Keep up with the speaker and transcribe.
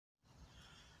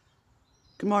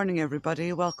Good morning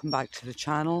everybody, welcome back to the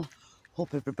channel.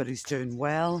 Hope everybody's doing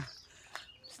well.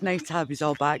 It's nice to have you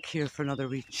all back here for another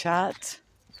wee chat.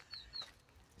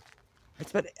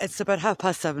 It's about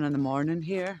 7:30 in the morning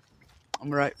here and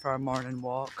we're out for our morning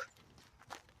walk.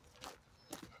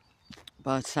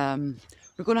 But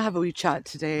we're going to have a wee chat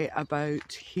today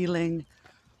about healing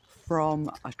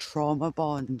from a trauma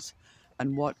bond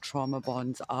and what trauma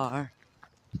bonds are.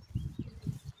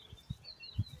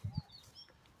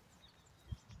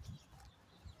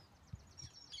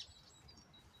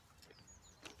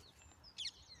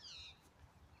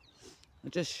 I'll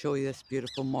just show you this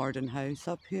beautiful modern house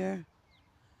up here.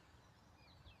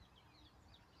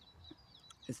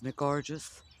 Isn't it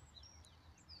gorgeous?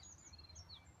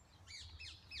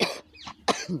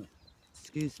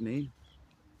 Excuse me.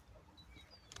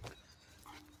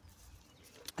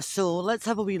 So let's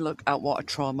have a wee look at what a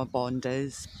trauma bond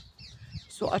is.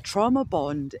 So a trauma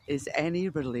bond is any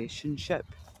relationship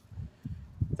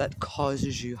that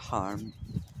causes you harm.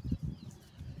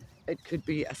 It could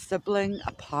be a sibling,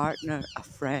 a partner, a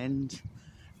friend,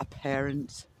 a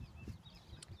parent,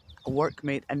 a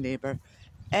workmate, a neighbour,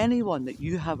 anyone that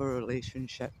you have a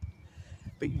relationship,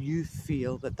 but you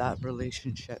feel that that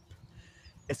relationship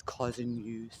is causing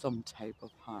you some type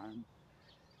of harm.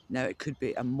 Now it could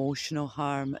be emotional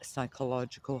harm,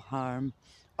 psychological harm,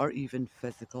 or even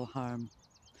physical harm.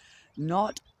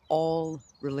 Not all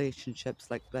relationships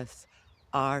like this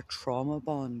are trauma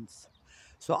bonds.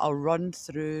 So I'll run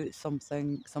through some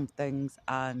things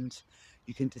and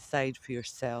you can decide for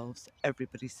yourselves.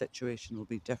 Everybody's situation will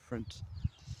be different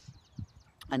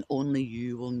and only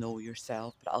you will know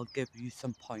yourself, but I'll give you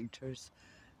some pointers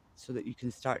so that you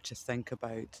can start to think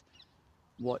about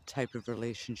what type of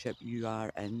relationship you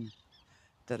are in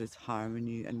that is harming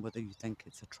you and whether you think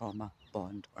it's a trauma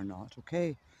bond or not,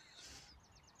 okay?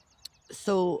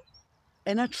 So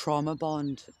in a trauma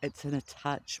bond, it's an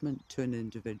attachment to an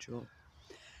individual.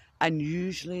 And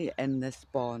usually in this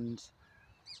bond,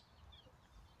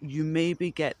 you may be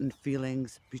getting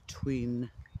feelings between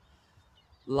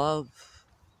love,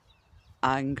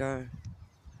 anger,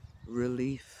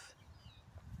 relief,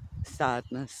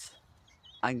 sadness,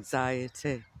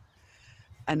 anxiety.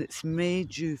 And it's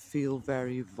made you feel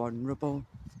very vulnerable.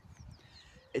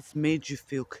 It's made you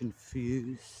feel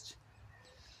confused.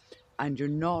 And you're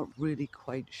not really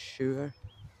quite sure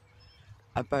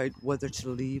about whether to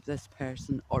leave this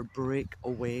person or break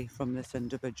away from this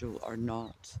individual or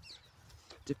not,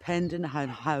 depending on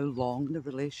how long the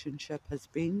relationship has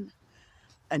been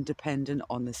and depending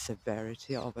on the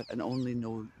severity of it, and only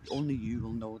you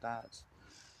will know that.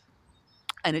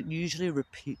 And it usually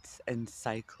repeats in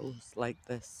cycles like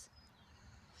this.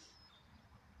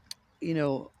 You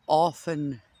know,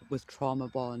 often with trauma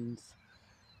bonds,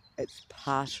 it's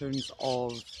patterns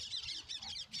of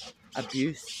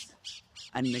abuse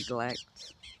and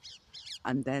neglect,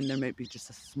 and then there might be just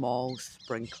a small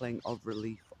sprinkling of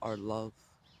relief or love,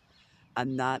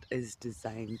 and that is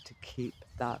designed to keep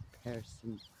that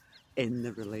person in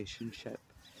the relationship,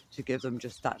 to give them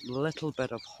just that little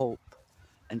bit of hope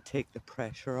and take the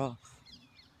pressure off.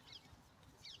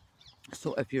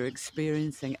 So if you're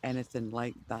experiencing anything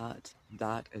like that,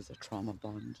 that is a trauma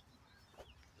bond.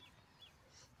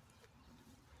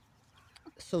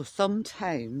 So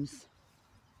sometimes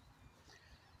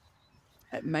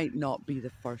it might not be the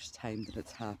first time that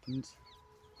it's happened.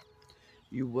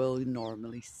 You will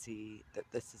normally see that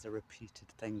this is a repeated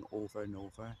thing over and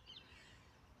over.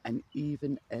 And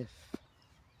even if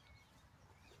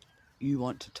you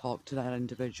want to talk to that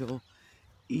individual,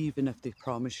 even if they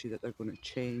promise you that they're going to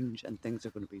change and things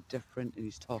are going to be different and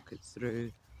you talk it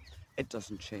through, it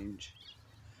doesn't change.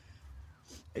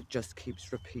 It just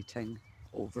keeps repeating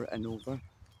over and over.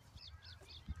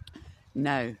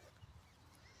 Now,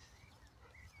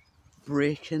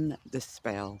 breaking the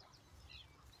spell.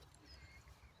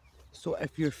 So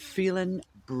if you're feeling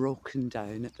broken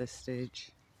down at this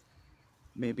stage,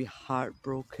 maybe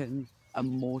heartbroken,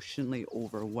 emotionally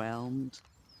overwhelmed,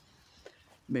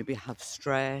 maybe have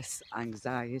stress,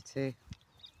 anxiety,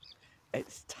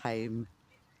 it's time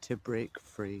to break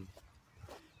free.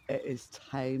 It is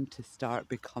time to start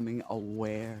becoming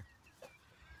aware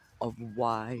of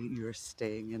why you're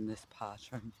staying in this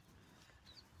pattern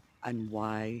and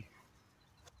why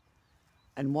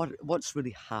and what's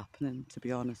really happening, to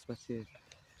be honest with you.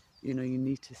 You know, you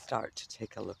need to start to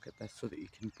take a look at this so that you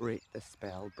can break this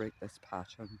spell, break this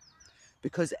pattern.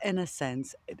 Because in a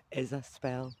sense, it is a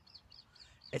spell.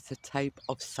 It's a type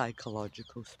of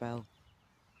psychological spell.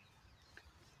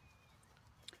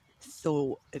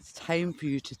 So it's time for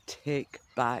you to take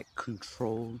back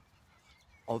control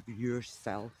of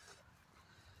yourself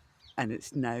And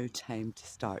it's now time to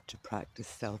start to practice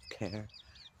self-care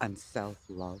and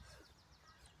self-love.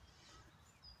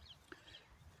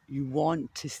 You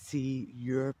want to see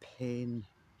your pain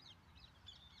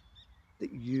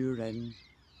that you're in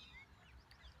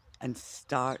and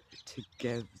start to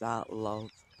give that love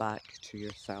back to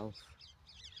yourself.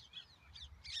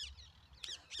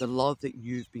 The love that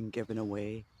you've been given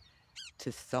away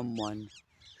to someone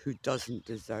who doesn't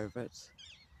deserve it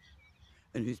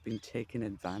and who's been taken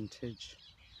advantage.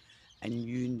 And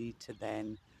you need to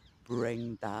then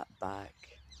bring that back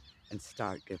and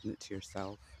start giving it to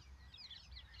yourself.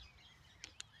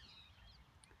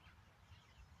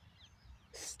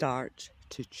 Start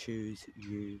to choose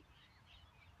you.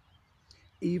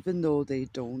 Even though they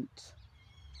don't.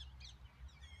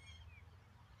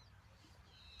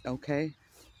 Okay?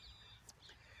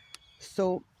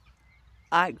 So,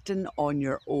 acting on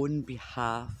your own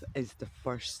behalf is the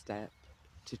first step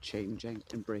to changing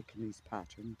and breaking these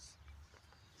patterns.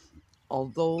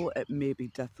 Although it may be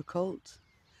difficult,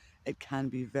 it can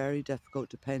be very difficult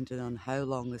depending on how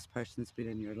long this person's been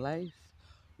in your life,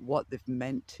 what they've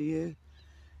meant to you,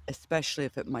 especially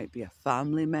if it might be a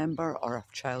family member or a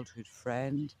childhood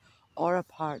friend or a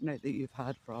partner that you've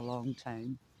had for a long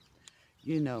time.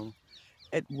 You know,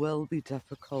 it will be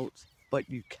difficult, but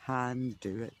you can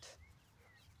do it.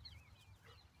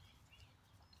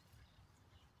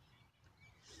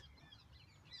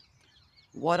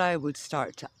 What I would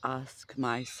start to ask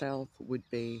myself would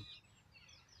be,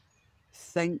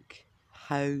 think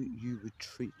how you would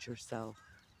treat yourself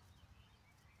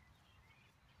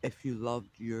if you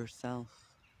loved yourself,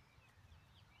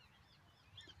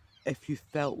 if you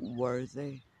felt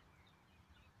worthy,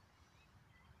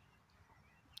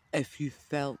 if you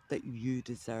felt that you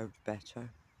deserved better.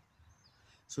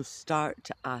 So start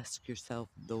to ask yourself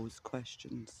those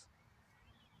questions.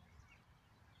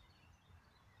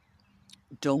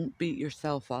 Don't beat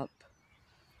yourself up.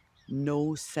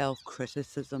 No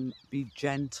self-criticism. Be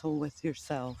gentle with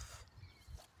yourself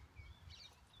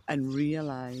and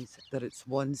realize that it's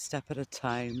one step at a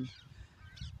time.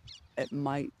 It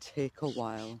might take a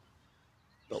while,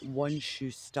 but once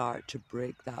you start to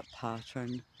break that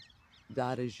pattern,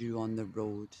 that is you on the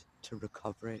road to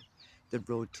recovery, the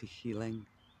road to healing,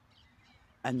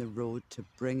 and the road to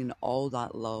bringing all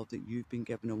that love that you've been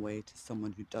given away to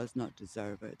someone who does not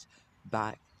deserve it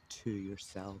back to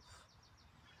yourself.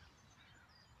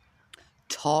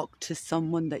 Talk to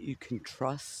someone that you can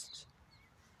trust,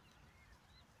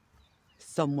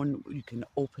 someone you can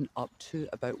open up to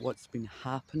about what's been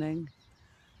happening.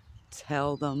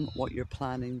 Tell them what you're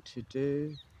planning to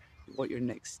do, what your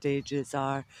next stages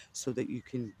are, so that you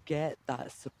can get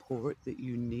that support that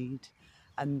you need.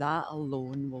 And that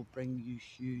alone will bring you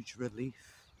huge relief,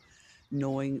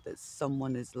 knowing that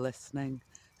someone is listening,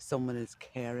 someone is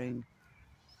caring,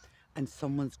 and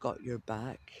someone's got your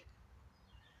back.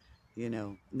 You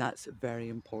know, and that's very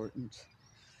important.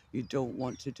 You don't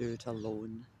want to do it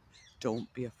alone.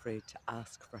 Don't be afraid to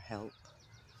ask for help.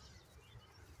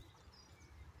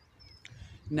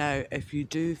 Now, if you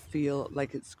do feel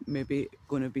like it's maybe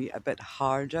going to be a bit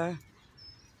harder,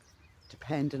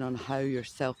 depending on how your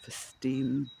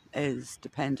self-esteem is,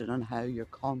 depending on how your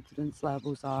confidence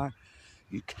levels are,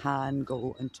 you can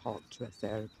go and talk to a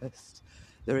therapist.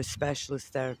 There are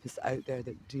specialist therapists out there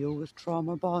that deal with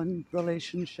trauma bond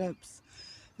relationships.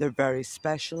 They're very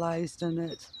specialised in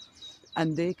it,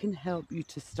 and they can help you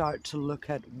to start to look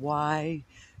at why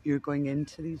you're going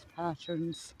into these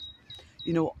patterns.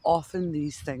 You know, often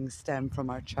these things stem from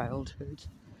our childhood.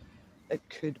 It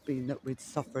could be that we'd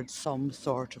suffered some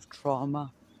sort of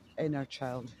trauma in our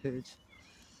childhood,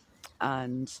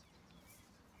 and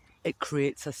it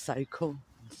creates a cycle.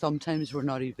 Sometimes we're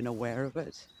not even aware of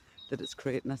it, that it's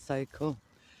creating a cycle.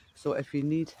 So if you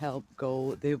need help,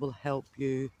 go. They will help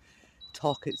you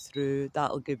talk it through.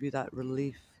 That'll give you that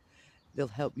relief. They'll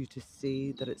help you to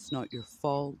see that it's not your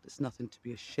fault. It's nothing to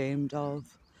be ashamed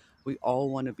of. We all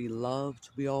want to be loved.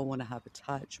 We all want to have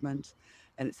attachment.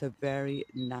 And it's a very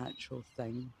natural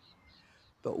thing.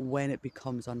 But when it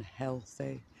becomes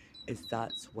unhealthy,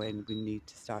 that's when we need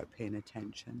to start paying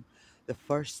attention. The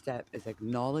first step is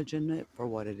acknowledging it for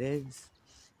what it is,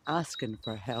 asking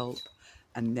for help,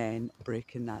 and then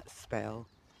breaking that spell.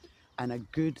 And a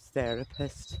good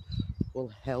therapist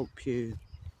will help you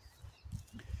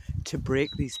to break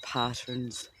these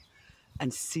patterns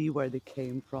and see where they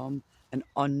came from and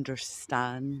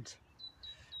understand,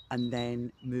 and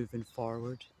then moving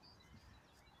forward,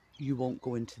 you won't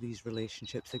go into these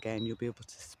relationships again. You'll be able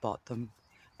to spot them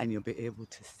and you'll be able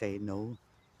to say no.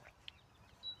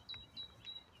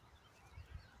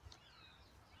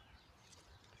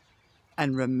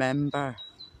 And remember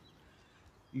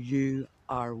You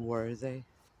are worthy.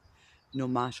 No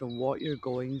matter what you're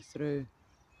going through,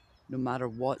 no matter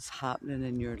what's happening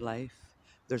in your life,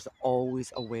 there's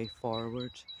always a way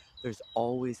forward. There's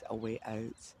always a way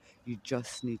out. You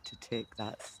just need to take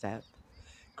that step.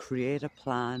 Create a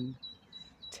plan,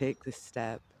 take the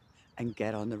step, and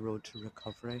get on the road to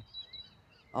recovery.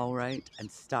 All right, and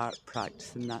start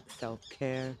practicing that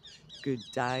self-care, good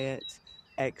diet,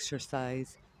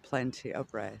 exercise, plenty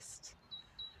of rest.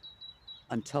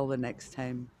 Until the next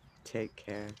time, take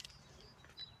care.